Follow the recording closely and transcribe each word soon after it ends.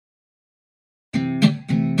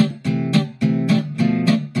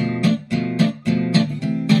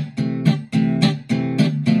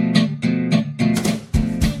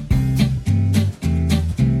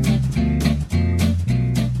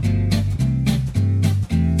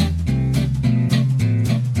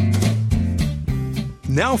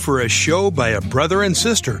Now for a show by a brother and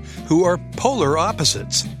sister who are polar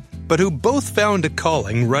opposites, but who both found a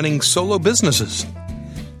calling running solo businesses.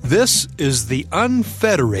 This is the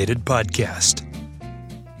Unfederated Podcast.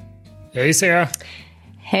 Hey, Sarah.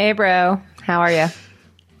 Hey, bro. How are you?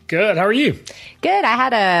 Good. How are you? Good. I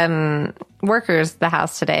had workers at the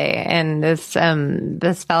house today, and this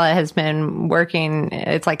fella has been working.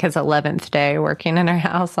 It's like his 11th day working in our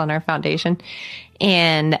house on our foundation,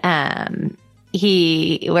 and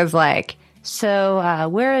he was like, "So,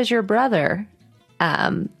 where is your brother?"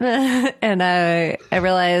 And I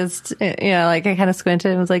realized, like I kind of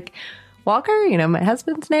squinted and was like, "Walker, my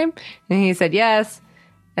husband's name?" And he said, "Yes."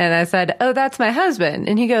 And I said, "Oh, that's my husband."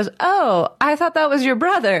 And he goes, "Oh, I thought that was your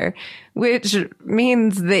brother," which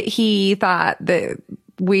means that he thought that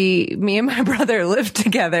me and my brother lived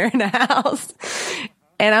together in a house.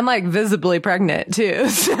 And I'm like visibly pregnant too.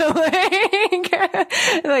 So like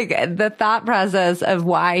the thought process of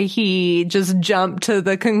why he just jumped to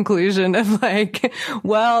the conclusion of like,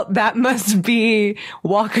 well, that must be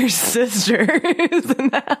Walker's sister who's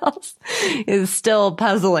in the house is still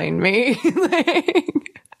puzzling me.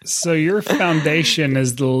 So your foundation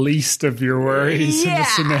is the least of your worries in this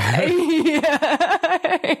scenario.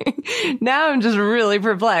 Yeah. Now I'm just really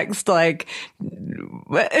perplexed. Like,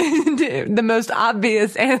 the most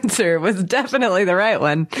obvious answer was definitely the right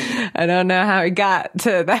one. I don't know how he got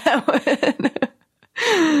to that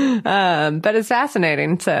one. But it's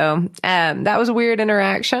fascinating. So, that was a weird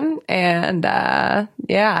interaction. And, but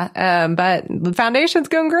the foundation's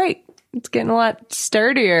going great. It's getting a lot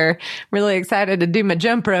sturdier. Really excited to do my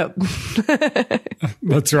jump rope.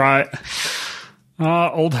 That's right.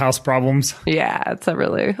 Old house problems. Yeah, it's a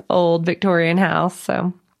really old Victorian house.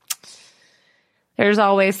 So there's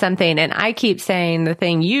always something. And I keep saying the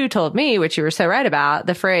thing you told me, which you were so right about,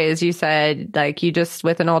 the phrase you said, like,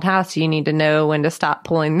 with an old house, you need to know when to stop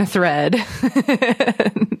pulling the thread.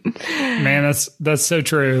 Man, that's so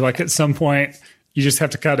true. Like at some point, you just have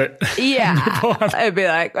to cut it. Yeah. I'd be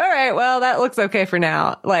like, all right, well, that looks okay for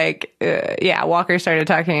now. Like, Walker started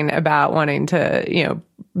talking about wanting to,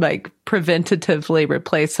 like preventatively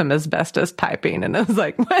replace some asbestos piping. And I was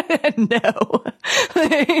like, what? No.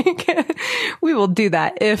 Like, we will do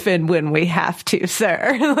that if and when we have to,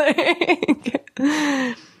 sir.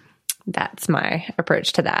 That's my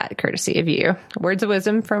approach to that, courtesy of you. Words of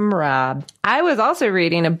wisdom from Rob. I was also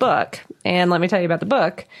reading a book, and let me tell you about the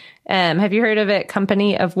book. Have you heard of it,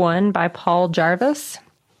 Company of One by Paul Jarvis?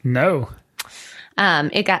 No.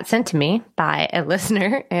 It got sent to me by a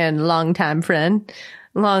listener and longtime friend,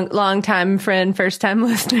 first time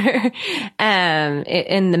listener,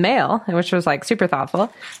 in the mail, which was like super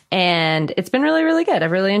thoughtful. And it's been really, really good.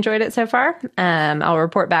 I've really enjoyed it so far. I'll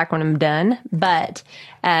report back when I'm done. But,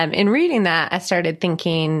 in reading that, I started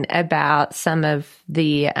thinking about some of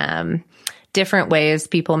the, different ways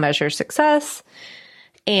people measure success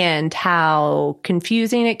and how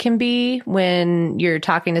confusing it can be when you're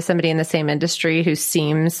talking to somebody in the same industry who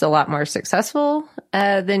seems a lot more successful,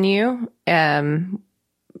 than you. And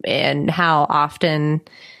how often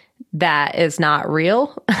that is not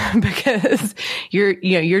real because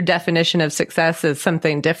your definition of success is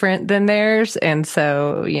something different than theirs. And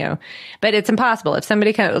so, but it's impossible. If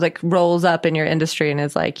somebody kind of like rolls up in your industry and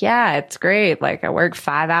is like, yeah, it's great. Like I work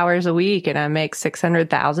 5 hours a week and I make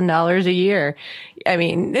 $600,000 a year. I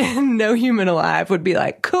mean, no human alive would be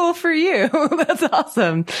like, cool for you. That's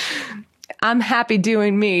awesome. I'm happy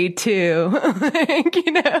doing me too. Like,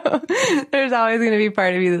 there's always going to be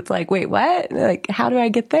part of you that's like, wait, what? Like, how do I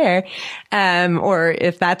get there? Or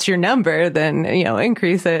if that's your number, then,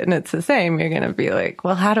 increase it and it's the same. You're going to be like,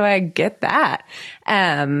 well, how do I get that?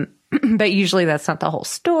 But usually that's not the whole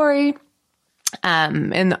story.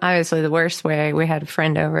 And obviously the worst way, we had a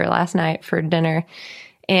friend over last night for dinner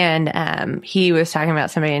and, he was talking about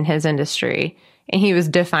somebody in his industry. And he was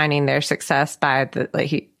defining their success by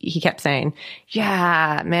he kept saying,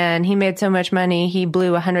 yeah, man, he made so much money. He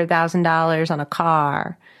blew $100,000 on a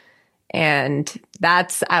car. And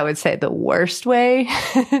that's, I would say, the worst way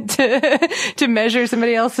to measure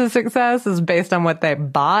somebody else's success is based on what they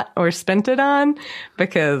bought or spent it on,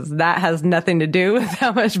 because that has nothing to do with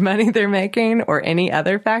how much money they're making or any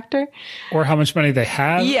other factor. Or how much money they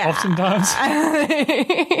have, oftentimes.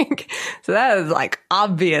 So that is like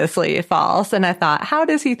obviously false. And I thought, how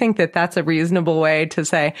does he think that that's a reasonable way to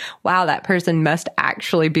say, wow, that person must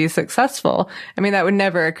actually be successful? I mean, that would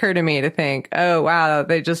never occur to me to think, oh, wow,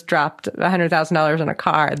 they just dropped $100,000 on a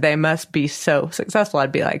car. They must be so successful.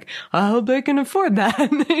 I'd be like, I hope they can afford that,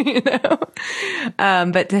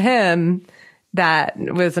 But to him, that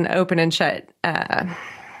was an open and shut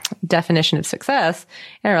definition of success.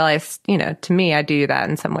 And I realized, to me, I do that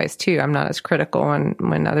in some ways too. I'm not as critical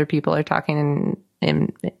when other people are talking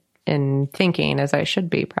and thinking as I should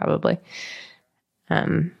be, probably.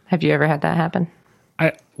 Have you ever had that happen?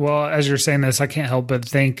 Well, as you're saying this, I can't help but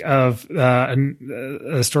think of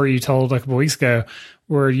a story you told a couple weeks ago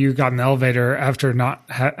where you got in the elevator after not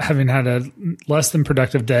having had a less than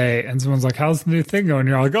productive day, and someone's like, "How's the new thing going?"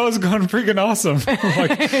 You're like, "Oh, it's going freaking awesome!"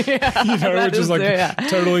 Which is like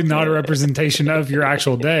totally not a representation of your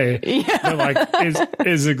actual day, but like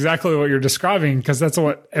is exactly what you're describing, because that's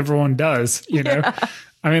what everyone does,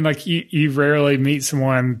 I mean, like you rarely meet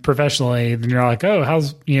someone professionally, then you're like, "Oh,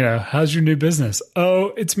 how's your new business?"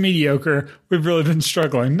 "Oh, it's mediocre. We've really been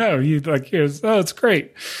struggling." No, "Oh, it's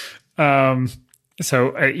great."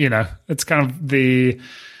 So it's kind of the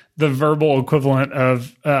verbal equivalent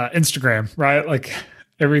of Instagram, right? Like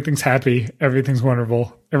everything's happy, everything's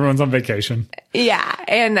wonderful, everyone's on vacation. Yeah,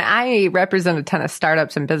 and I represent a ton of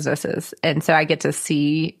startups and businesses, and so I get to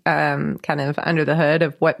see kind of under the hood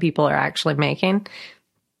of what people are actually making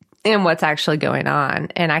and what's actually going on.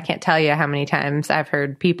 And I can't tell you how many times I've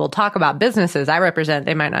heard people talk about businesses I represent.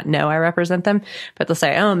 They might not know I represent them, but they'll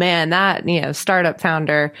say, "Oh man, that, startup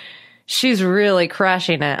founder, she's really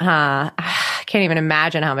crushing it, huh? I can't even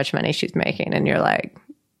imagine how much money she's making." And you're like,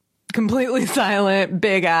 completely silent,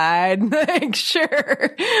 big-eyed, like,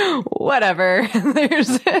 sure, whatever.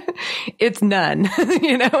 It's none,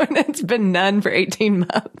 and it's been none for 18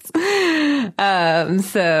 months.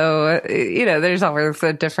 So, there's always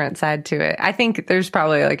a different side to it. I think there's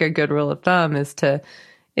probably like a good rule of thumb is to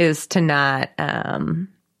not,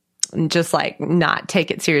 just like not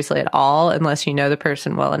take it seriously at all unless you know the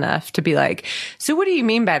person well enough to be like, "So what do you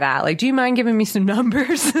mean by that? Like, do you mind giving me some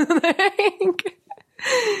numbers?"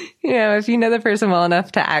 If you know the person well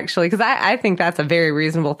enough to actually, because I think that's a very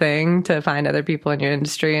reasonable thing to find other people in your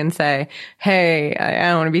industry and say, "Hey, I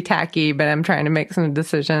don't want to be tacky, but I'm trying to make some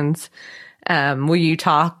decisions. Will you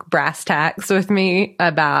talk brass tacks with me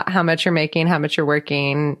about how much you're making, how much you're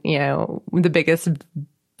working, the biggest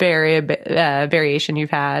variation you've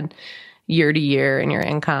had year to year in your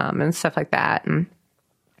income and stuff like that." And,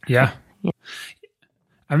 yeah.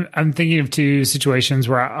 I'm thinking of two situations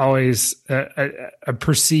where I always I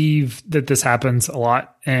perceive that this happens a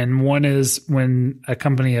lot. And one is when a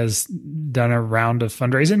company has done a round of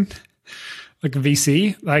fundraising, like a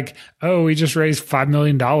VC, like, "Oh, we just raised $5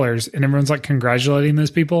 million." And everyone's like congratulating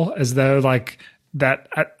those people as though like that.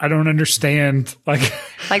 I don't understand. Like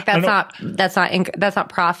that's not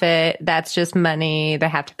profit. That's just money they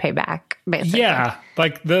have to pay back, basically. Yeah.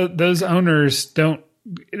 Like those owners don't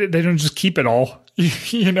just keep it all.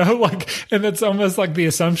 And it's almost like the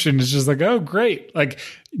assumption is just like, "Oh, great. Like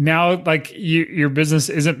now, like your business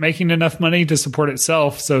isn't making enough money to support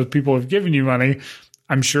itself. So people have given you money.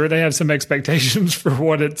 I'm sure they have some expectations for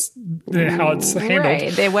how it's handled."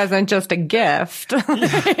 Right. It wasn't just a gift.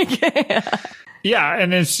 Yeah.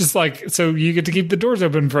 And it's just like, so you get to keep the doors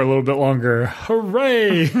open for a little bit longer.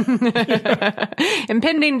 Hooray.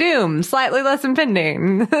 Impending doom, slightly less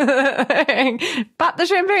impending. Pop the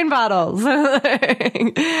champagne bottles.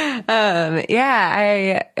 Yeah,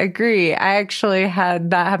 I agree. I actually had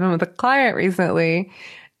that happen with a client recently.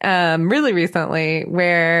 Really recently,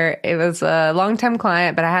 where it was a long-time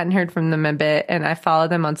client, but I hadn't heard from them a bit, and I followed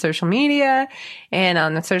them on social media, and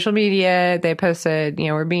on the social media, they posted,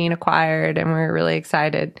 we're being acquired, and we're really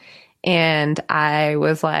excited. And I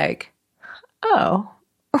was like, "Oh,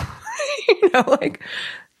 like,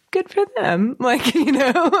 good for them." Like,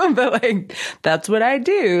 but like, that's what I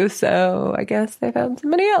do. So I guess they found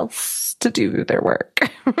somebody else to do their work,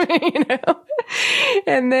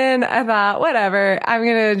 And then I thought, whatever, I'm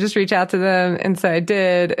going to just reach out to them. And so I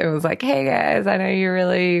did. It was like, "Hey guys, I know you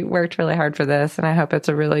really worked really hard for this, and I hope it's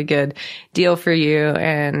a really good deal for you.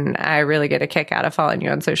 And I really get a kick out of following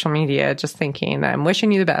you on social media, just thinking I'm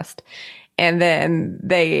wishing you the best." And then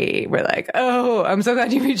they were like, "Oh, I'm so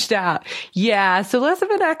glad you reached out. Yeah, so less of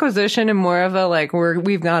an acquisition and more of a like,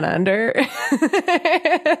 we've gone under."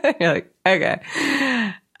 You're like, "Okay.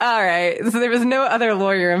 All right." So there was no other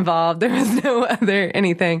lawyer involved. There was no other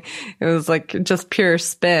anything. It was like just pure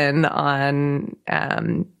spin on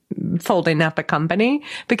folding up a company,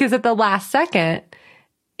 because at the last second,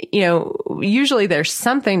 usually there's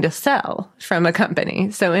something to sell from a company.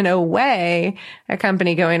 So in a way, a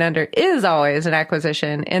company going under is always an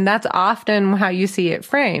acquisition. And that's often how you see it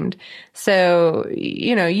framed. So,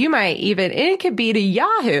 you might even, it could be to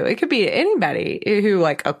Yahoo. It could be to anybody who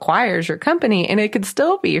like acquires your company, and it could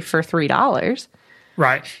still be for $3.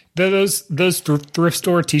 Right. Those thrift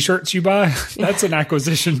store T-shirts you buy, that's an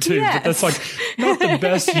acquisition too. Yes. But that's like not the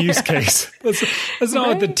best use case. That's not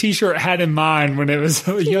what the T-shirt had in mind when it was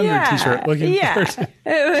a younger T-shirt looking for.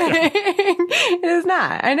 It is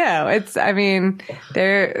not. I know. I mean,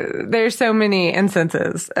 there's so many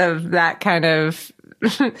instances of that kind of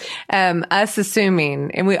us assuming,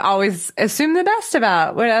 and we always assume the best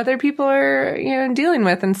about what other people are, dealing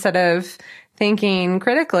with instead of thinking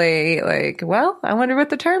critically, like, well, I wonder what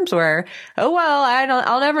the terms were. Oh, well,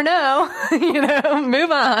 I'll never know,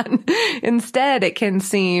 move on. Instead, it can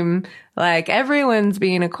seem like everyone's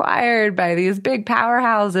being acquired by these big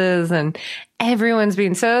powerhouses and everyone's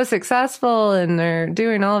being so successful and they're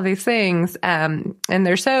doing all of these things. And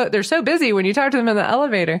they're so busy when you talk to them in the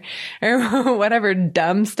elevator or whatever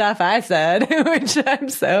dumb stuff I said, which I'm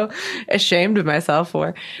so ashamed of myself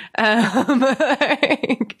for.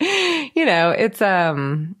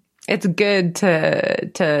 It's good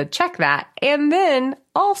to check that. And then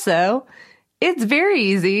also, it's very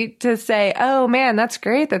easy to say, oh man, that's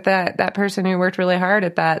great that person who worked really hard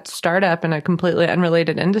at that startup in a completely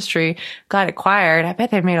unrelated industry got acquired. I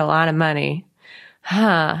bet they made a lot of money.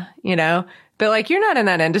 But like, you're not in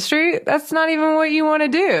that industry. That's not even what you want to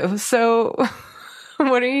do. So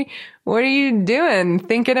what are you doing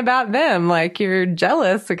thinking about them? Like, you're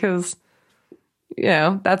jealous because,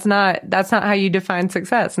 that's not how you define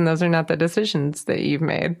success. And those are not the decisions that you've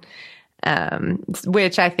made.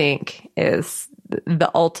 Which I think is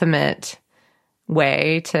the ultimate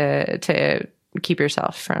way to keep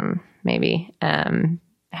yourself from maybe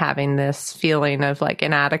having this feeling of like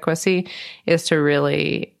inadequacy, is to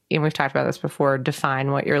really, and we've talked about this before,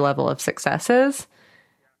 define what your level of success is,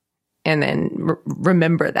 and then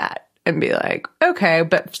remember that and be like, okay,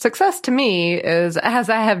 but success to me is, as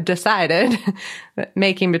I have decided,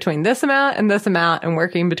 making between this amount and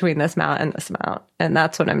working between this amount and this amount. And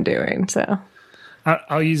that's what I'm doing. So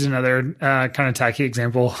I'll use another kind of tacky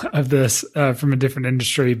example of this from a different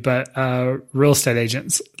industry, but real estate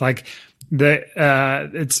agents. Like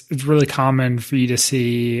it's really common for you to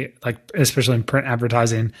see, like, especially in print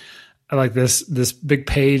advertising, like this big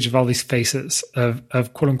page of all these faces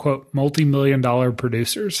of quote unquote multi-million-dollar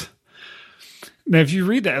producers. Now, if you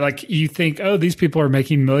read that, like, you think, oh, these people are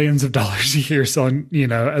making millions of dollars a year selling,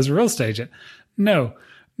 as a real estate agent. No,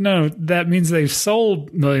 that means they've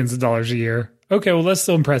sold millions of dollars a year. Okay, well, that's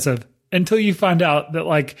still impressive until you find out that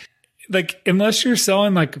like unless you're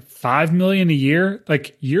selling like $5 million a year,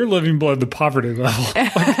 like, you're living below the poverty level.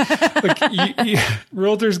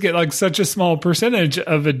 Realtors get like such a small percentage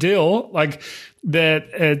of a deal, like, that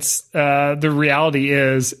it's the reality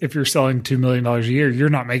is, if you're selling $2 million a year, you're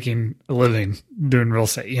not making a living doing real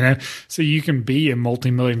estate, so you can be a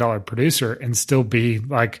multi-million-dollar producer and still be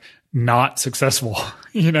like not successful,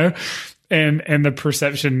 and the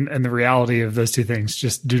perception and the reality of those two things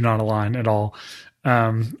just do not align at all.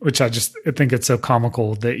 Which I think it's so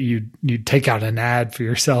comical that you take out an ad for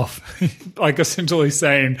yourself, like essentially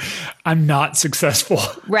saying, I'm not successful.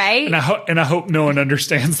 Right. And I hope no one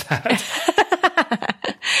understands that.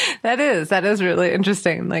 That is really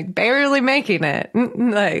interesting. Like, barely making it.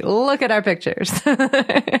 Like, look at our pictures.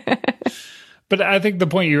 But I think the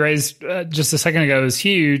point you raised just a second ago is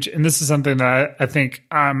huge. And this is something that I think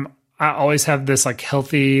I always have this like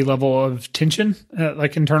healthy level of tension,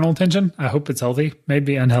 like internal tension. I hope it's healthy,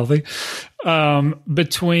 maybe unhealthy,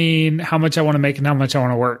 between how much I want to make and how much I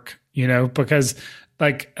want to work, because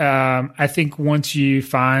like, I think once you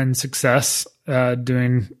find success,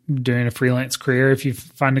 doing a freelance career, if you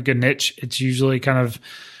find a good niche, it's usually kind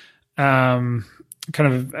of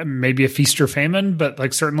maybe a feast or famine, but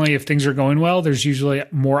like, certainly if things are going well, there's usually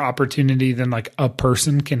more opportunity than like a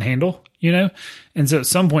person can handle, And so at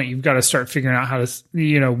some point you've got to start figuring out how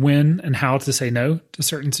to, when and how to say no to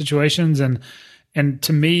certain situations. And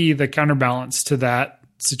to me, the counterbalance to that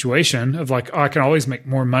situation of like, oh, I can always make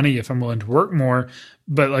more money if I'm willing to work more.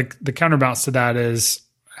 But like, the counterbalance to that is,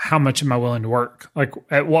 how much am I willing to work? Like,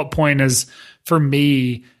 at what point for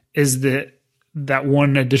me, is that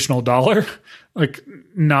one additional dollar like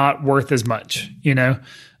not worth as much, and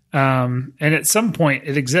at some point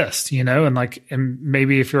it exists, and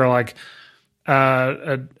maybe if you're like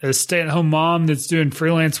a stay-at-home mom that's doing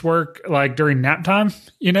freelance work like during nap time,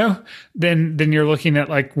 then you're looking at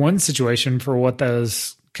like one situation for what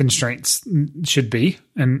those constraints should be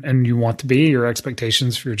and you want to be, your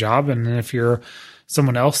expectations for your job. And then if you're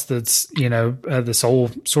someone else that's, the sole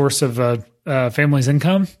source of a family's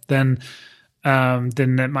income, then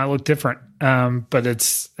then it might look different. But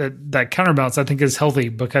it's that counterbalance, I think, is healthy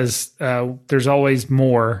because there's always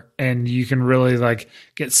more, and you can really like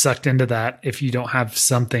get sucked into that if you don't have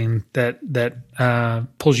something that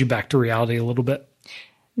pulls you back to reality a little bit.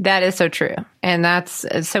 That is so true. And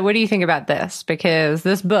so what do you think about this? Because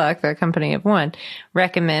this book, The Company of One,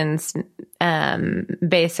 recommends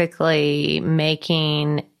basically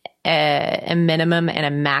making a minimum and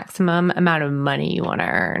a maximum amount of money you want to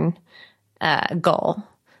earn goal.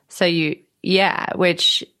 So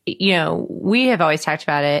which, we have always talked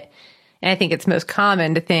about it. And I think it's most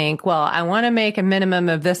common to think, well, I want to make a minimum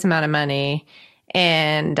of this amount of money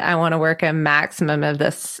and I want to work a maximum of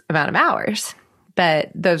this amount of hours.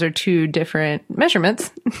 But those are two different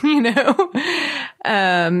measurements,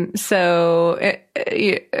 So,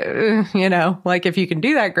 like if you can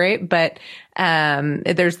do that, great. But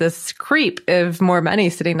there's this creep of more money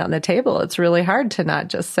sitting on the table. It's really hard to not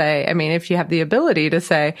just say, if you have the ability to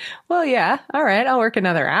say, well, yeah, all right, I'll work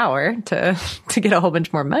another hour to get a whole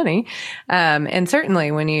bunch more money. And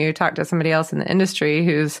certainly when you talk to somebody else in the industry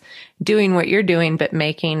who's doing what you're doing, but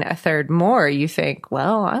making a third more, you think,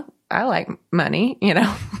 well, I like money,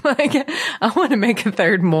 like I want to make a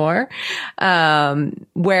third more.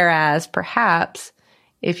 Whereas perhaps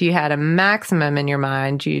if you had a maximum in your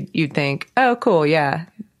mind, you'd think, oh, cool. Yeah.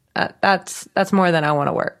 That's more than I want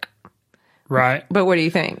to work. Right. But what do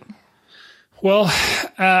you think? Well,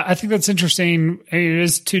 I think that's interesting. It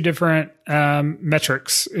is two different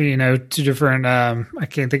metrics, two different, I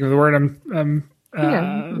can't think of the word.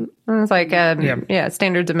 It's like,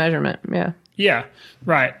 standards of measurement. Yeah. Yeah,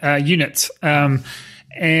 right. Units.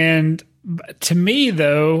 And to me,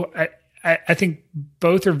 though, I think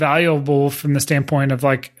both are valuable from the standpoint of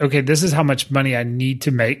like, okay, this is how much money I need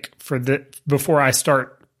to make before I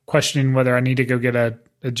start questioning whether I need to go get a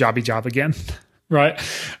jobby job again. Right.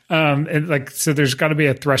 And like, so there's got to be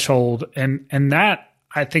a threshold, and that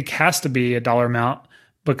I think has to be a dollar amount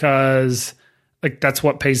because like that's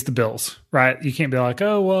what pays the bills, right? You can't be like,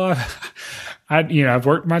 oh, well, I've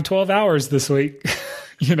worked my 12 hours this week,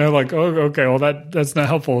 like, oh, okay, well, that's not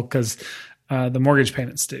helpful because the mortgage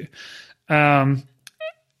payments do.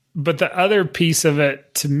 But the other piece of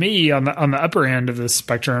it to me on the upper end of the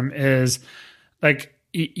spectrum is like,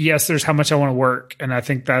 yes, there's how much I want to work. And I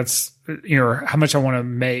think that's, how much I want to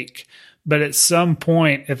make. But at some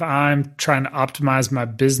point, if I'm trying to optimize my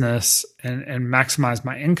business and maximize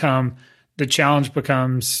my income, the challenge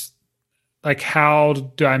becomes like, how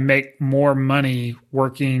do I make more money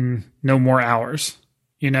working no more hours?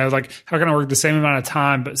 Like how can I work the same amount of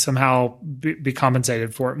time, but somehow be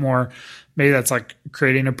compensated for it more? Maybe that's like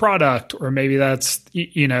creating a product, or maybe that's,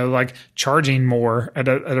 like charging more at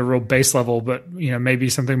a real base level, but, maybe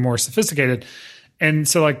something more sophisticated. And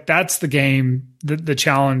so like, that's the game, the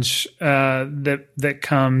challenge that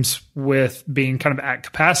comes with being kind of at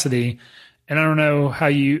capacity. And I don't know how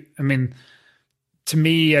to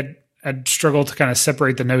me, I'd struggle to kind of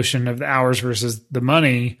separate the notion of the hours versus the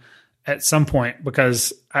money at some point,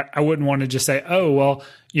 because I wouldn't want to just say, oh, well,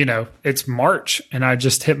 it's March and I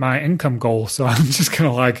just hit my income goal, so I'm just going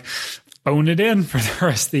to like phone it in for the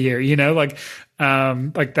rest of the year, like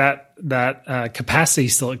that capacity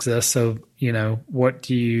still exists. So, what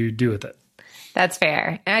do you do with it? That's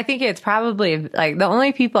fair. And I think it's probably like the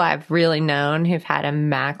only people I've really known who've had a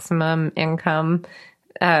maximum income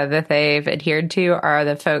that they've adhered to are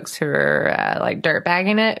the folks who are like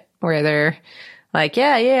dirtbagging it, where they're like,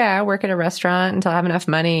 yeah, I work at a restaurant until I have enough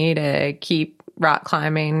money to keep rock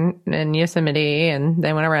climbing in Yosemite. And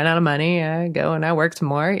then when I run out of money, I go and I work some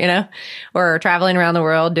more, or traveling around the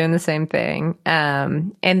world doing the same thing.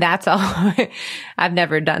 And that's all. I've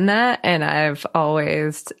never done that. And I've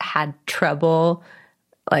always had trouble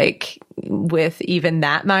like with even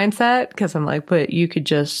that mindset, because I'm like, but you could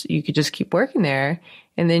just keep working there.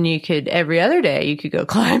 And then you could, every other day, you could go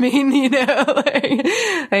climbing,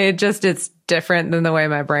 it's different than the way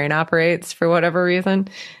my brain operates for whatever reason.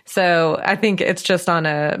 So I think it's just on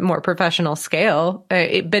a more professional scale.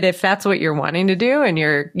 But if that's what you're wanting to do and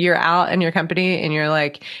you're out in your company and you're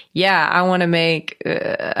like, yeah, I want to make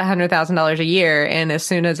 $100,000 a year. And as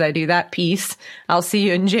soon as I do that piece, I'll see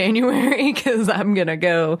you in January because I'm going to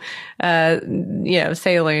go,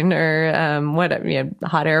 sailing or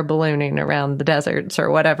hot air ballooning around the deserts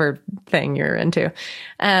or whatever thing you're into.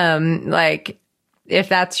 If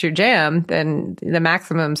that's your jam, then the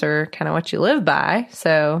maximums are kind of what you live by.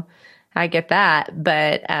 So I get that.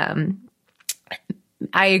 But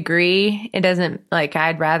I agree. It doesn't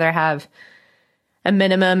I'd rather have a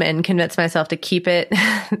minimum and convince myself to keep it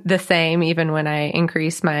the same, even when I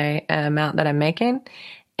increase my amount that I'm making.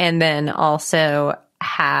 And then also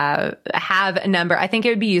have a number. I think it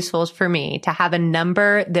would be useful for me to have a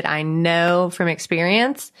number that I know from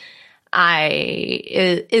experience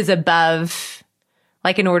is above,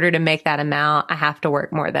 like, in order to make that amount, I have to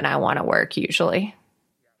work more than I want to work usually.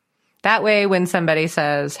 That way, when somebody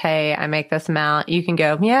says, hey, I make this amount, you can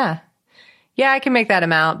go, yeah, I can make that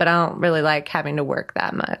amount, but I don't really like having to work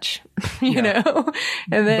that much, you know?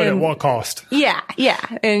 And then, but at what cost? Yeah.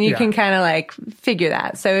 And you can kind of like figure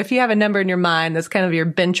that. So if you have a number in your mind, that's kind of your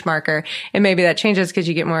benchmarker, and maybe that changes because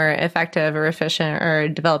you get more effective or efficient or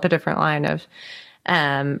develop a different line of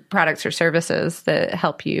products or services that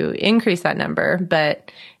help you increase that number.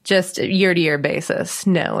 But just year to year basis,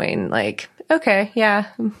 knowing like, okay, yeah,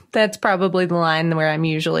 that's probably the line where I'm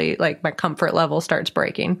usually like my comfort level starts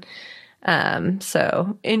breaking.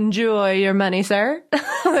 So enjoy your money, sir.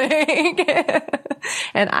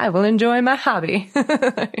 And I will enjoy my hobby.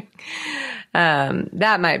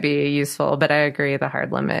 That might be useful, but I agree the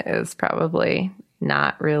hard limit is probably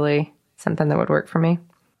not really something that would work for me.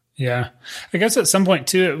 Yeah. I guess at some point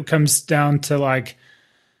too, it comes down to like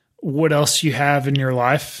what else you have in your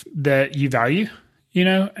life that you value, you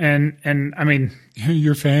know, and I mean,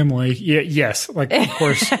 your family. Yeah. Yes. Like, of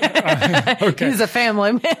course. Okay. He's a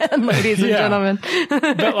family man, ladies and gentlemen.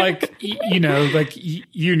 But like, you know, like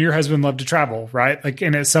you and your husband love to travel, right? Like,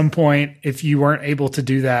 and at some point, if you weren't able to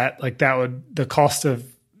do that, like that would, the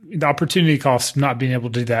opportunity cost of not being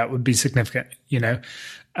able to do that would be significant, you know?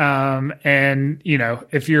 And you know,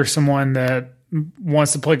 if you're someone that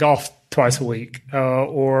wants to play golf twice a week,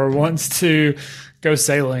 or wants to go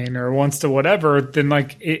sailing or wants to whatever, then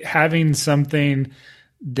like having something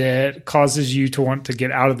that causes you to want to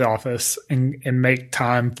get out of the office and make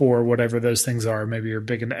time for whatever those things are. Maybe you're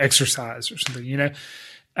big into exercise or something, you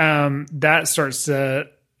know, that starts to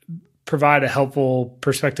provide a helpful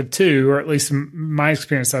perspective too, or at least in my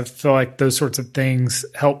experience, I feel like those sorts of things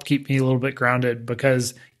help keep me a little bit grounded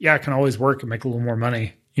because I can always work and make a little more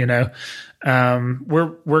money, you know?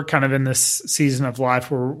 We're kind of in this season of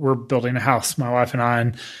life where we're building a house, my wife and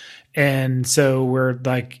I, and so we're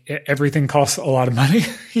like, everything costs a lot of money,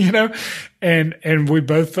 you know? And we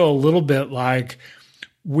both feel a little bit like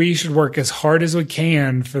we should work as hard as we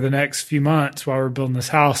can for the next few months while we're building this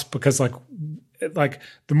house, because like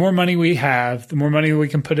the more money we have, the more money we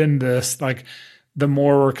can put in this, like the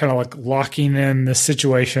more we're kind of like locking in the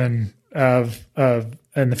situation of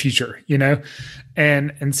in the future, you know?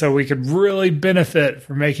 And so we could really benefit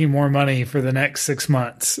from making more money for the next 6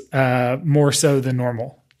 months, more so than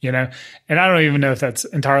normal, you know? And I don't even know if that's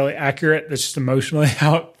entirely accurate. That's just emotionally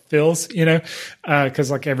how it feels, you know? 'Cause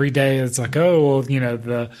like every day it's like, oh, well, you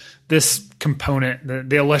know, this component,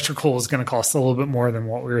 the electrical is going to cost a little bit more than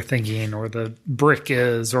what we were thinking, or the brick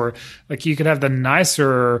is, or like you could have the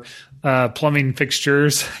nicer plumbing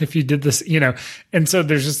fixtures if you did this, you know. And so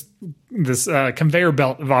there's just this conveyor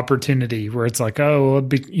belt of opportunity where it's like, oh, it'd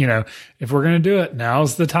be, you know, if we're going to do it,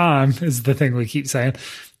 now's the time is the thing we keep saying.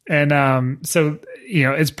 And so, you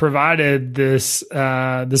know, it's provided this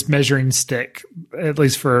measuring stick, at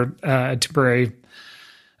least for a temporary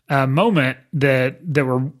moment that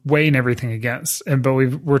we're weighing everything against. But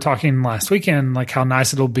we're talking last weekend, like how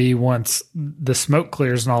nice it'll be once the smoke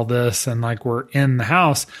clears and all this, and like we're in the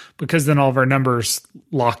house, because then all of our numbers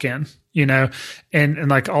lock in, you know, and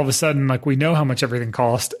like all of a sudden, like we know how much everything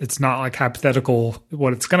costs. It's not like hypothetical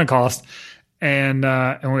what it's going to cost. And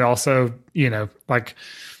we also, you know, like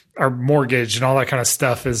our mortgage and all that kind of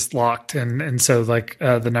stuff is locked. And so like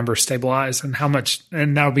the numbers stabilize, and how much,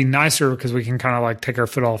 and that would be nicer because we can kind of like take our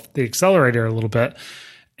foot off the accelerator a little bit.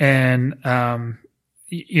 And,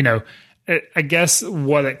 you know, I guess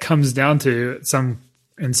what it comes down to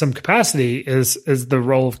in some capacity is the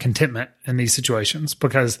role of contentment in these situations,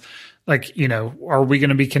 because like, you know, are we going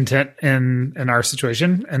to be content in our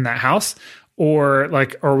situation in that house? Or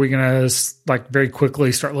like, are we going to like very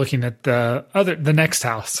quickly start looking at the next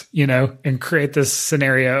house, you know, and create this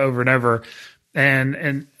scenario over and over?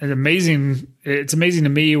 And it's amazing to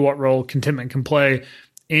me what role contentment can play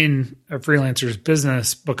in a freelancer's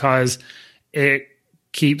business, because it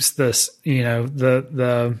keeps this, you know,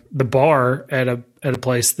 the bar at a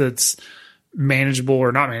place that's manageable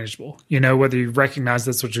or not manageable, you know, whether you recognize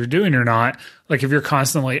that's what you're doing or not. Like if you're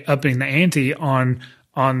constantly upping the ante on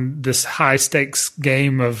this high stakes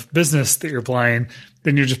game of business that you're playing,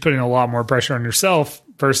 then you're just putting a lot more pressure on yourself,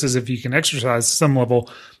 versus if you can exercise some level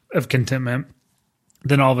of contentment,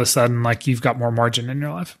 then all of a sudden, like you've got more margin in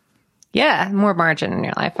your life. Yeah. More margin in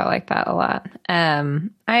your life. I like that a lot. I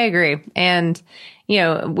agree. And, you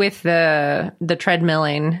know, with the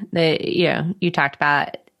treadmilling that, you know, you talked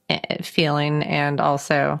about feeling, and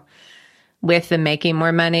also with them making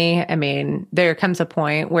more money, I mean, there comes a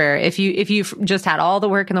point where if you've just had all the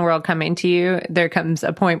work in the world coming to you, there comes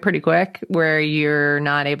a point pretty quick where you're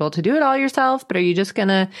not able to do it all yourself. But are you just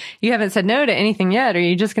you haven't said no to anything yet? Are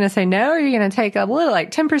you just going to say no? Or are you going to take a little, like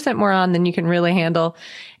 10% more on than you can really handle?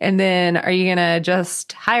 And then are you going to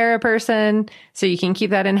just hire a person so you can keep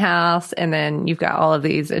that in house? And then you've got all of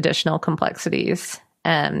these additional complexities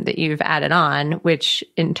that you've added on, which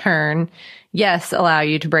in turn, yes, allow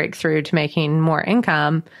you to break through to making more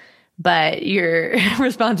income, but your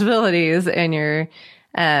responsibilities and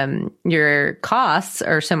your costs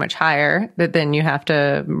are so much higher that then you have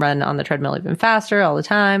to run on the treadmill even faster all the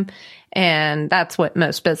time. And that's what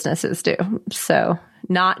most businesses do. So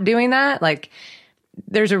not doing that, like,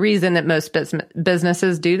 there's a reason that most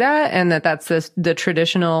businesses do that, and that's the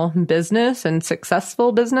traditional business and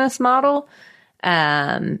successful business model.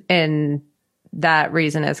 And that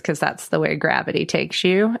reason is because that's the way gravity takes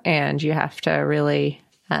you, and you have to really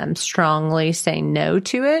strongly say no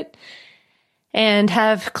to it and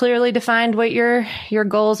have clearly defined what your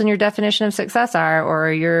goals and your definition of success are,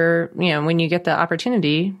 or when you get the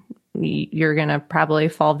opportunity, you're going to probably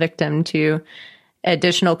fall victim to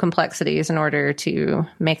additional complexities in order to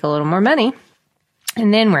make a little more money.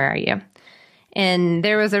 And then where are you? And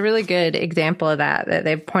there was a really good example of that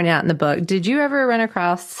they pointed out in the book. Did you ever run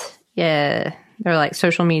across, they're like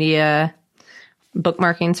social media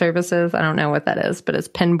bookmarking services? I don't know what that is, but it's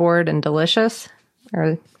Pinboard and Delicious.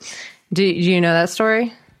 Or do you know that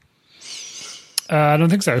story? I don't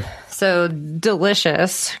think so. So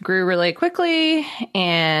Delicious grew really quickly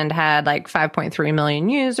and had like 5.3 million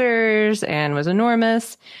users and was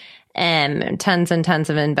enormous, and tons and tons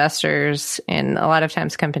of investors. And a lot of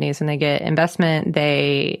times companies, when they get investment,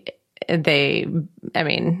 they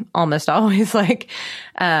almost always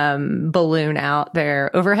balloon out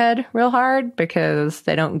their overhead real hard because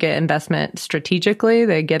they don't get investment strategically.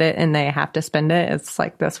 They get it and they have to spend it. It's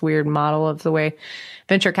like this weird model of the way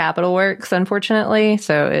venture capital works, unfortunately.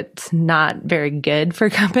 So it's not very good for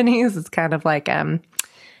companies. It's kind of like,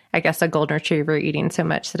 I guess, a golden retriever eating so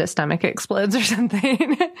much that his stomach explodes or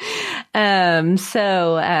something.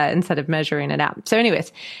 So instead of measuring it out. So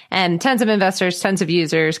anyways, tons of investors, tons of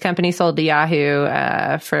users, company sold to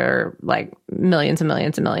Yahoo, for like millions and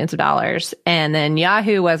millions and millions of dollars. And then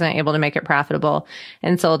Yahoo wasn't able to make it profitable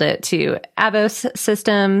and sold it to Avos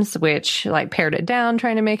Systems, which like pared it down,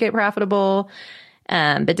 trying to make it profitable.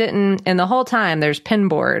 But didn't. And the whole time there's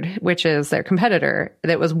Pinboard, which is their competitor,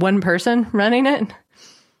 that was one person running it.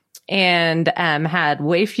 And had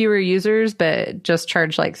way fewer users, but just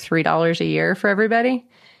charged like $3 a year for everybody.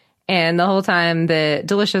 And the whole time that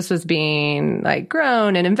Delicious was being like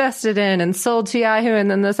grown and invested in and sold to Yahoo, and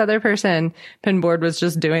then this other person, Pinboard, was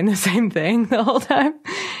just doing the same thing the whole time.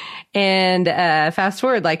 And fast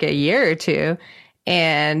forward like a year or two,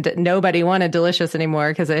 and nobody wanted Delicious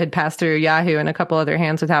anymore because it had passed through Yahoo and a couple other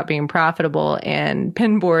hands without being profitable. And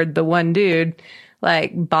Pinboard, the one dude,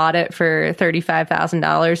 like bought it for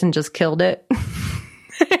 $35,000 and just killed it.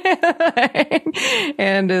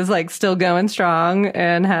 And is like still going strong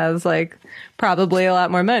and has like probably a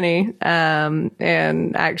lot more money,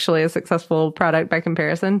 and actually a successful product by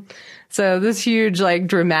comparison. So this huge like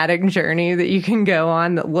dramatic journey that you can go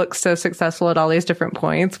on that looks so successful at all these different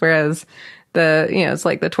points, whereas it's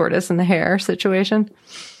like the tortoise and the hare situation.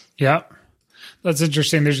 Yeah. That's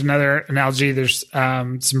interesting. There's another analogy. There's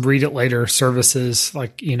some read it later services.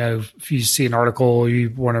 Like, if you see an article, you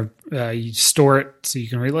want to you store it so you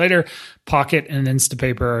can read later. Pocket and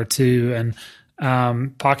Instapaper are two.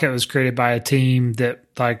 And Pocket was created by a team that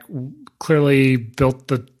like clearly built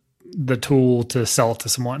the tool to sell it to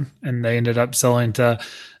someone, and they ended up selling to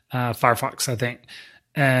Firefox, I think.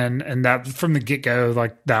 And that from the get go,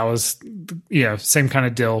 like that was same kind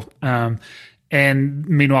of deal. And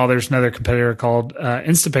meanwhile, there's another competitor called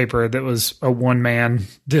Instapaper that was a one-man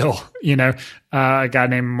deal, a guy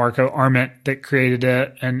named Marco Arment that created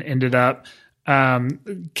it and ended up,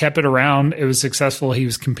 kept it around. It was successful. He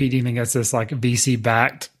was competing against this like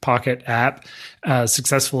VC-backed Pocket app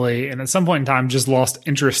successfully. And at some point in time, just lost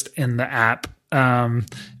interest in the app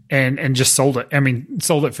and just sold it. I mean,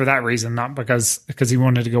 sold it for that reason, not because he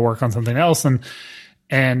wanted to go work on something else.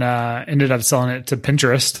 And ended up selling it to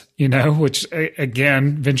Pinterest, which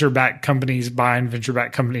again, venture-backed companies buying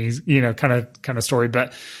venture-backed companies, kind of story,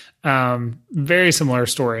 but very similar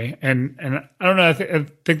story. And I don't know, I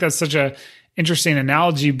think that's such a interesting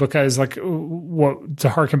analogy because like to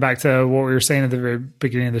harken back to what we were saying at the very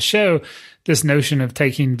beginning of the show, this notion of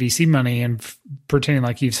taking VC money and pretending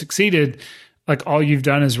like you've succeeded. like all you've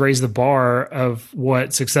done is raise the bar of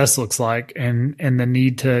what success looks like, and the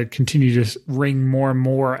need to continue to wring more and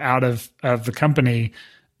more out of the company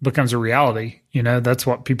becomes a reality. That's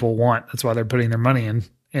what people want. That's why they're putting their money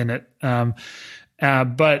in it.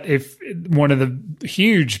 But if one of the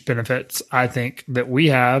huge benefits I think that we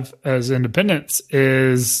have as independents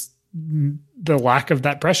is the lack of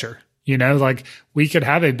that pressure. Like we could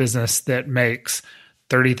have a business that makes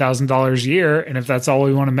 $30,000 a year, and if that's all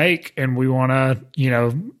we want to make, and we want to,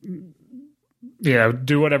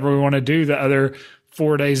 do whatever we want to do the other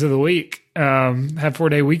 4 days of the week, have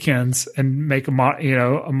 4-day weekends and make a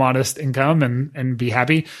modest income and be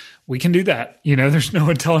happy, we can do that. There's no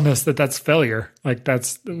one telling us that that's failure. Like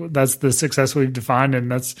that's the success we've defined,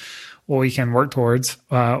 and that's what we can work towards.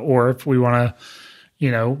 Or if we want to,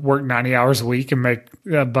 work 90 hours a week and make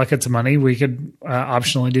buckets of money, we could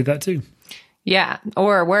optionally do that too. Yeah.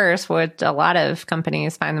 Or worse, what a lot of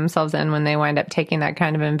companies find themselves in when they wind up taking that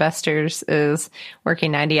kind of investors is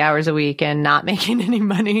working 90 hours a week and not making any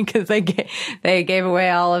money because they gave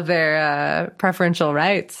away all of their preferential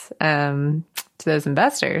rights to those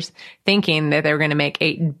investors, thinking that they were going to make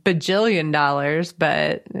 $8 bajillion,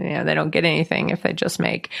 but they don't get anything if they just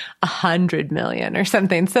make 100 million or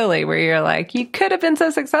something silly where you're like, you could have been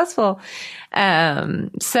so successful.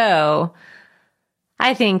 So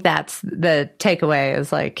I think that's the takeaway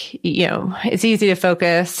is like, it's easy to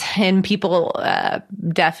focus, and people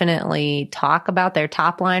definitely talk about their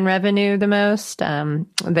top line revenue the most,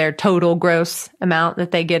 their total gross amount that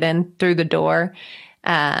they get in through the door.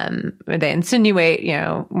 They insinuate, we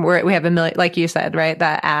have $1 million, like you said, right?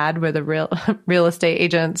 That ad where the real estate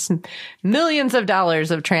agents, millions of dollars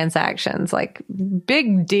of transactions, like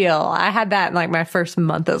big deal. I had that in like my first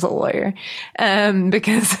month as a lawyer,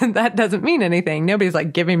 because that doesn't mean anything. Nobody's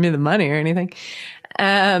like giving me the money or anything.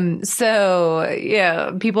 So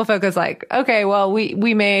yeah, people focus like, okay, well,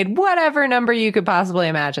 we made whatever number you could possibly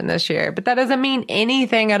imagine this year, but that doesn't mean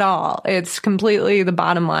anything at all. It's completely the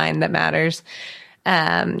bottom line that matters.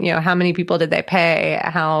 How many people did they pay?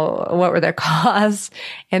 What were their costs?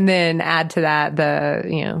 And then add to that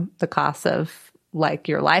the cost of like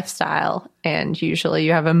your lifestyle. And usually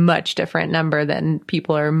you have a much different number than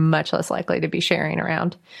people are much less likely to be sharing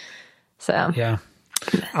around. So, yeah,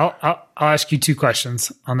 I'll ask you 2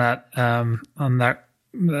 questions on that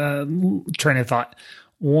train of thought.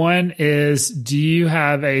 One is, do you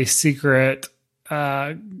have a secret,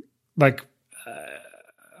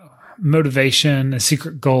 motivation, a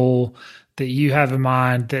secret goal that you have in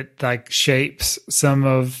mind that like shapes some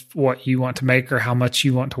of what you want to make or how much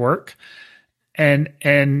you want to work? And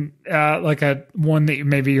like a one that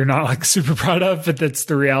maybe you're not like super proud of, but that's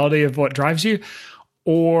the reality of what drives you.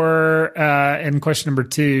 Or, and question number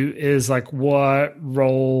 2 is like, what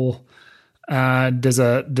role, does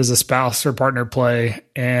a spouse or partner play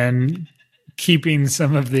in keeping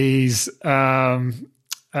some of these,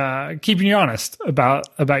 keeping you honest about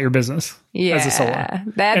your business as a solo.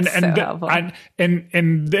 That's so helpful.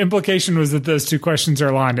 And the implication was that those 2 questions are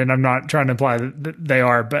aligned, and I'm not trying to imply that they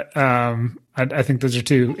are, but I think those are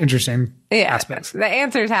 2 interesting aspects. The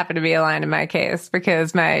answers happen to be aligned in my case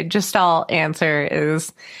because my gestalt answer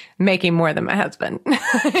is making more than my husband.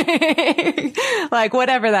 Like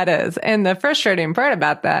whatever that is. And the frustrating part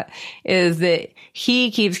about that is that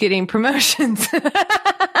he keeps getting promotions.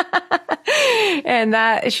 And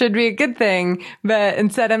that should be a good thing. But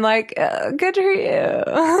instead I'm like, oh, good for you.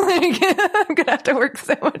 I'm going to have to work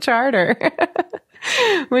so much harder.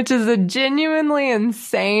 Which is a genuinely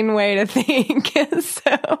insane way to think.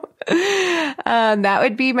 So that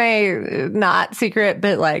would be my not secret,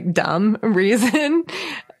 but like dumb reason.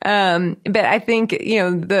 But I think,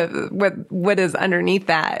 what is underneath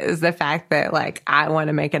that is the fact that like, I want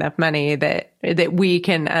to make enough money that we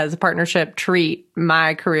can, as a partnership, treat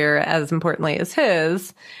my career as importantly as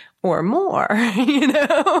his or more,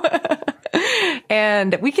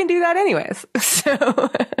 and we can do that anyways.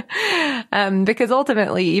 So, because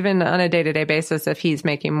ultimately, even on a day-to-day basis, if he's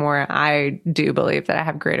making more, I do believe that I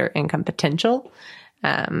have greater income potential,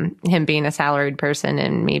 him being a salaried person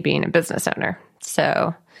and me being a business owner.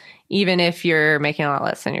 So even if you're making a lot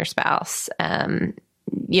less than your spouse,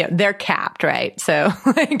 they're capped, right? So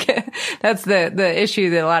like that's the issue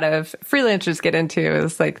that a lot of freelancers get into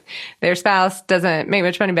is like their spouse doesn't make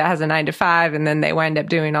much money, but has a 9-to-5, and then they wind up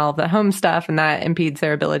doing all of the home stuff, and that impedes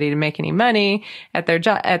their ability to make any money at their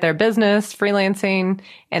job, at their business, freelancing.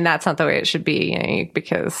 And that's not the way it should be,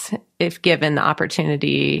 because if given the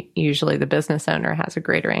opportunity, usually the business owner has a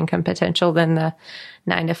greater income potential than the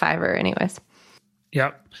 9-to-5er anyways.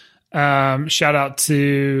 Yep. Shout out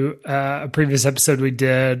to a previous episode we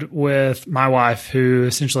did with my wife, who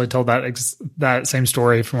essentially told that same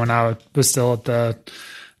story from when I was still at the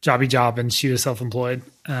jobby job and she was self-employed.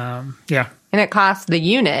 Yeah. And it costs the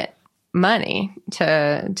unit money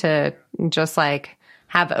to just like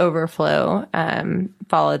have overflow,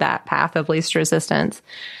 follow that path of least resistance.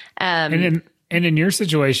 And in your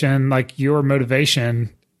situation, like your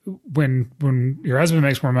motivation, when your husband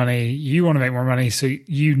makes more money, you want to make more money, so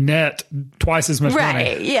you net twice as much money.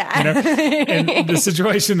 Right, yeah. You know? And the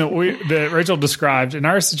situation that Rachel described, in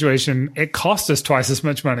our situation, it cost us twice as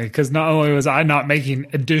much money because not only was I not making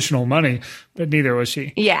additional money, but neither was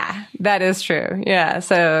she. Yeah, that is true. Yeah.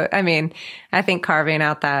 So, I mean, I think carving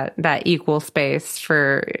out that equal space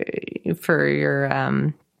for your,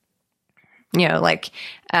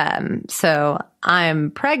 so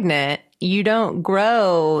I'm pregnant. You don't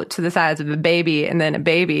grow to the size of a baby and then a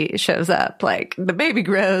baby shows up. Like the baby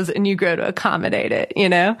grows and you grow to accommodate it, you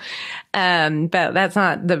know? But that's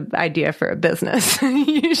not the idea for a business.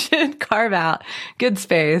 You should carve out good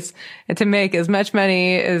space to make as much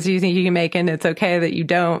money as you think you can make. And it's okay that you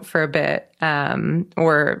don't for a bit,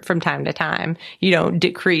 or from time to time, you don't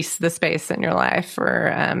decrease the space in your life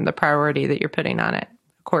or, the priority that you're putting on it.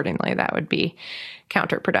 Accordingly, that would be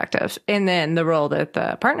counterproductive. And then the role that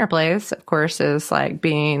the partner plays, of course, is like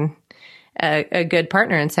being a good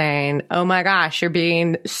partner and saying, oh my gosh, you're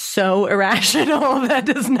being so irrational. That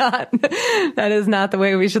is not the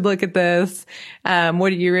way we should look at this.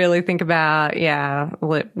 What do you really think about? Yeah,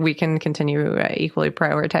 we can continue equally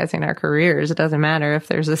prioritizing our careers. It doesn't matter if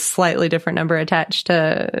there's a slightly different number attached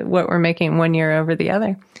to what we're making one year over the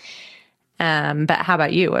other. But how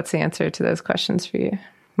about you? What's the answer to those questions for you?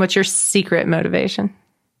 What's your secret motivation?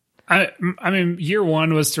 I mean, year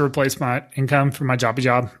one was to replace my income from my jobby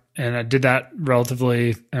job. And I did that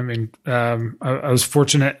relatively. I mean, I was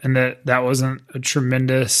fortunate in that wasn't a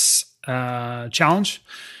tremendous challenge.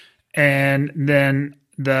 And then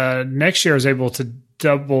the next year I was able to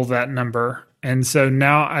double that number. And so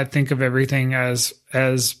now I think of everything as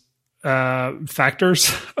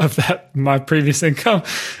factors of that, my previous income.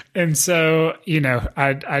 And so,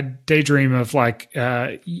 I daydream of like,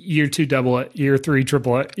 year 2, double it, year 3,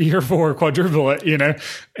 triple it, year 4, quadruple it,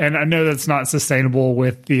 and I know that's not sustainable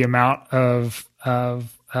with the amount of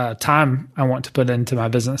time I want to put into my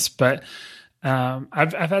business. But,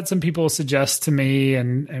 I've had some people suggest to me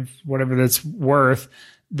and whatever that's worth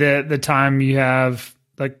the time you have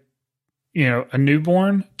like, a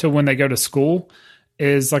newborn to when they go to school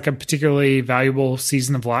is like a particularly valuable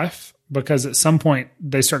season of life, because at some point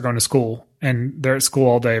they start going to school and they're at school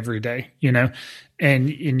all day, every day,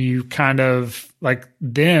 and you kind of like,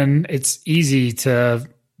 then it's easy to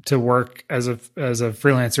work as a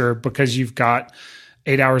freelancer because you've got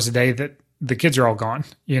 8 hours a day that the kids are all gone,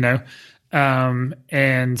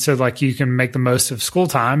 and so like you can make the most of school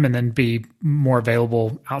time and then be more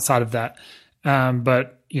available outside of that.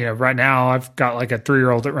 But right now I've got like a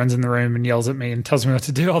 3-year-old that runs in the room and yells at me and tells me what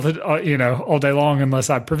to do all day long unless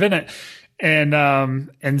I prevent it.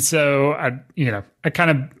 And so I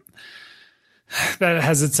kind of, that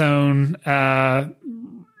has its own,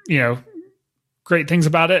 great things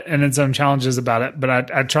about it and its own challenges about it.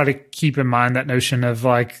 But I try to keep in mind that notion of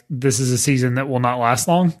like, this is a season that will not last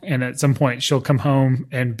long. And at some point she'll come home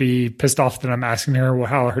and be pissed off that I'm asking her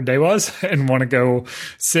how her day was and want to go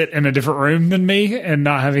sit in a different room than me and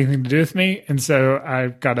not have anything to do with me. And so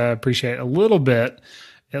I've got to appreciate a little bit,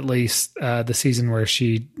 at least, the season where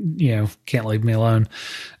she, can't leave me alone.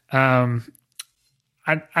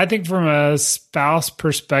 I think from a spouse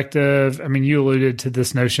perspective, I mean, you alluded to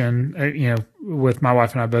this notion, with my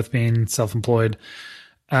wife and I both being self-employed,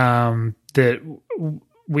 that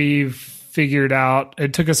we've figured out,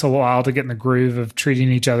 it took us a while to get in the groove of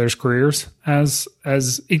treating each other's careers as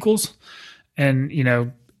equals. And,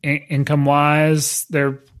 income wise,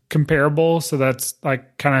 they're comparable. So that's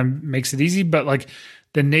like kind of makes it easy, but like,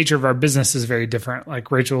 the nature of our business is very different.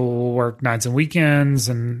 Like Rachel will work nights and weekends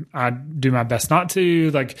and I do my best not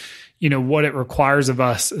to. Like, what it requires of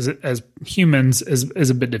us as humans is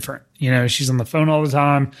a bit different. She's on the phone all the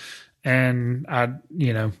time and I,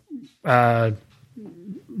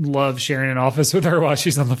 love sharing an office with her while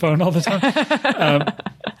she's on the phone all the time.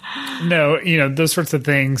 Those sorts of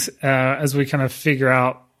things, as we kind of figure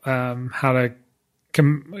out, how to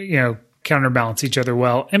counterbalance each other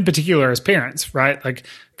well, in particular as parents, right? Like,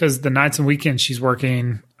 because the nights and weekends she's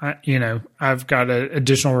working, I've got an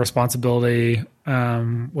additional responsibility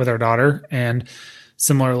with our daughter. And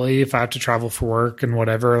similarly, if I have to travel for work and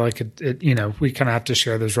whatever, like we kind of have to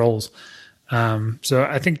share those roles. So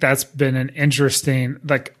I think that's been an interesting,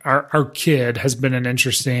 like our kid has been an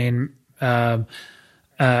interesting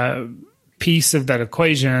piece of that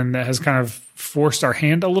equation that has kind of forced our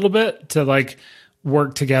hand a little bit to like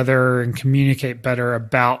work together and communicate better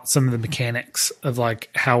about some of the mechanics of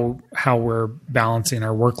like how we're balancing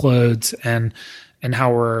our workloads and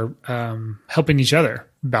how we're helping each other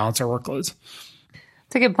balance our workloads.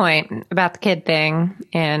 It's a good point about the kid thing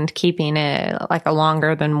and keeping it like a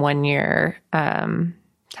longer than 1 year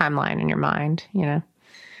timeline in your mind, you know,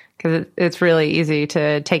 because it's really easy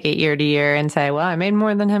to take it year to year and say, well, I made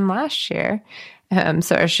more than him last year.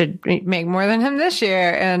 So I should make more than him this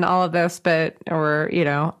year and all of this, but, or, you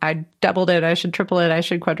know, I doubled it. I should triple it. I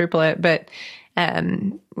should quadruple it. But,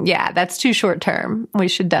 yeah, that's too short term. We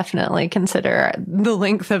should definitely consider the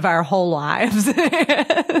length of our whole lives.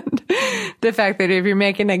 And the fact that if you're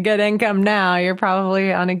making a good income now, you're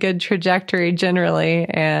probably on a good trajectory generally.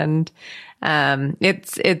 And,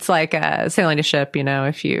 it's like sailing a ship, you know,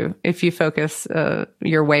 if you focus,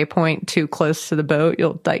 your waypoint too close to the boat,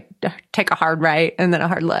 you'll like take a hard right and then a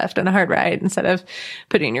hard left and a hard right instead of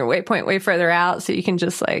putting your waypoint way further out so you can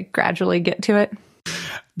just like gradually get to it.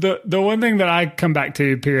 The one thing that I come back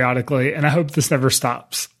to periodically, and I hope this never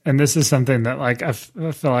stops, and this is something that like I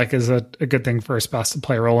feel like is a good thing for a spouse to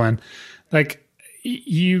play a role in. Like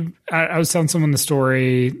I was telling someone the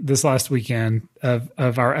story this last weekend of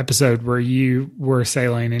our episode where you were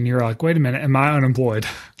sailing and you're like, wait a minute, am I unemployed?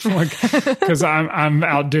 Like, because I'm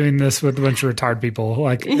out doing this with a bunch of retired people.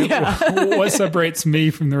 Like, what separates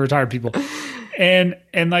me from the retired people? And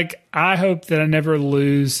like, I hope that I never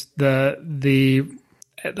lose the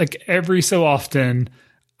like every so often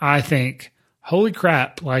I think, holy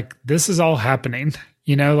crap, like this is all happening.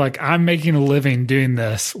 You know, like I'm making a living doing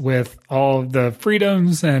this with all the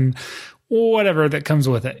freedoms and whatever that comes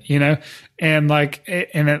with it, you know? And like,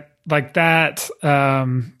 like that,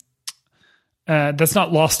 that's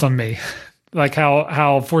not lost on me. Like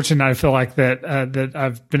how fortunate I feel like that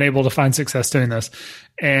I've been able to find success doing this.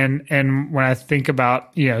 And when I think about,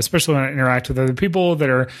 you know, especially when I interact with other people that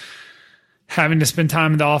are having to spend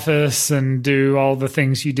time in the office and do all the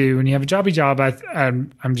things you do when you have a jobby job,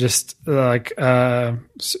 I'm just like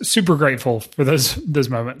super grateful for those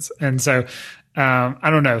moments. And so I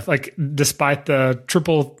don't know, like despite the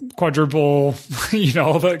triple, quadruple, you know,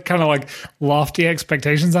 all the kind of like lofty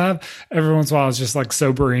expectations I have, every once in a while it's just like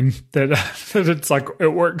sobering that it's like it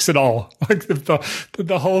works at all. Like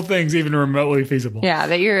the whole thing's even remotely feasible. Yeah,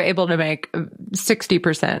 that you're able to make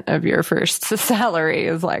 60% of your first salary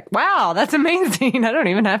is like, wow, that's amazing. I don't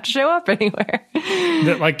even have to show up anywhere.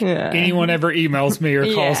 That like anyone ever emails me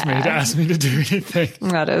or calls me to ask me to do anything.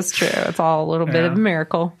 That is true. It's all a little bit of a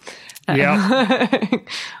miracle. Yeah.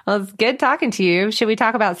 Well, it's good talking to you. Should we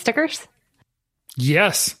talk about stickers?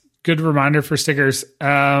 Yes. Good reminder for stickers.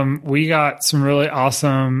 We got some really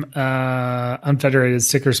awesome unfederated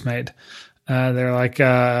stickers made. They're like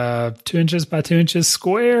 2 inches by 2 inches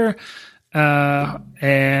square.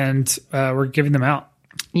 And we're giving them out.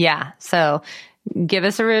 Yeah. So give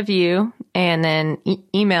us a review and then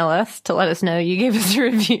email us to let us know you gave us a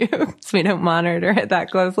review so we don't monitor it that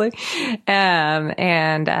closely.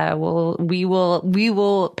 We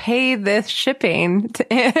will pay this shipping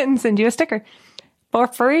and send you a sticker for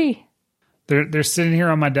free. They're sitting here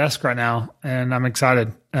on my desk right now and I'm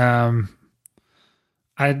excited. I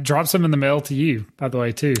dropped some in the mail to you, by the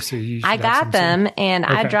way, too. So I got them and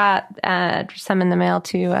okay. I dropped some in the mail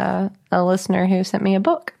to a listener who sent me a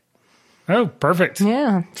book. Oh, perfect.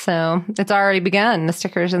 Yeah. So it's already begun. The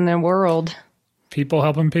stickers in the world. People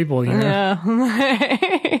helping people, you know? Yeah.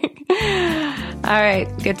 All right.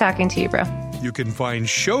 Good talking to you, bro. You can find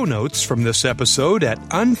show notes from this episode at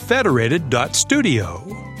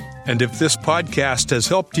unfederated.studio. And if this podcast has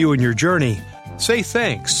helped you in your journey, say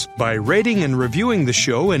thanks by rating and reviewing the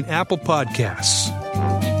show in Apple Podcasts.